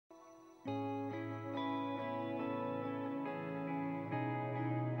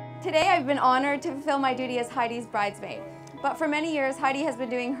Today I've been honored to fulfill my duty as Heidi's bridesmaid. But for many years, Heidi has been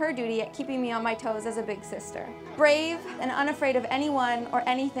doing her duty at keeping me on my toes as a big sister. Brave and unafraid of anyone or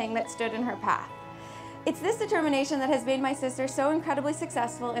anything that stood in her path. It's this determination that has made my sister so incredibly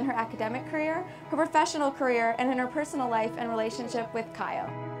successful in her academic career, her professional career, and in her personal life and relationship with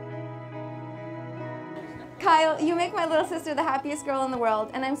Kyle. Kyle, you make my little sister the happiest girl in the world,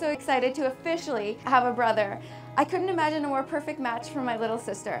 and I'm so excited to officially have a brother. I couldn't imagine a more perfect match for my little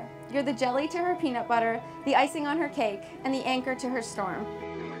sister. You're the jelly to her peanut butter, the icing on her cake, and the anchor to her storm.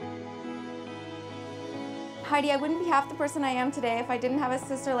 Heidi, I wouldn't be half the person I am today if I didn't have a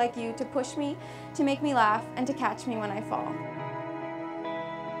sister like you to push me, to make me laugh, and to catch me when I fall.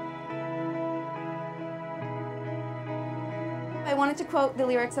 I wanted to quote the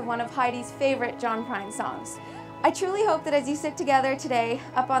lyrics of one of Heidi's favorite John Prine songs. I truly hope that as you sit together today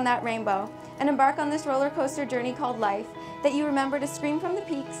up on that rainbow and embark on this roller coaster journey called life, that you remember to scream from the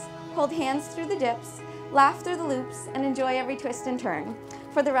peaks, hold hands through the dips, laugh through the loops, and enjoy every twist and turn.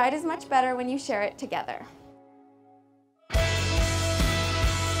 For the ride is much better when you share it together.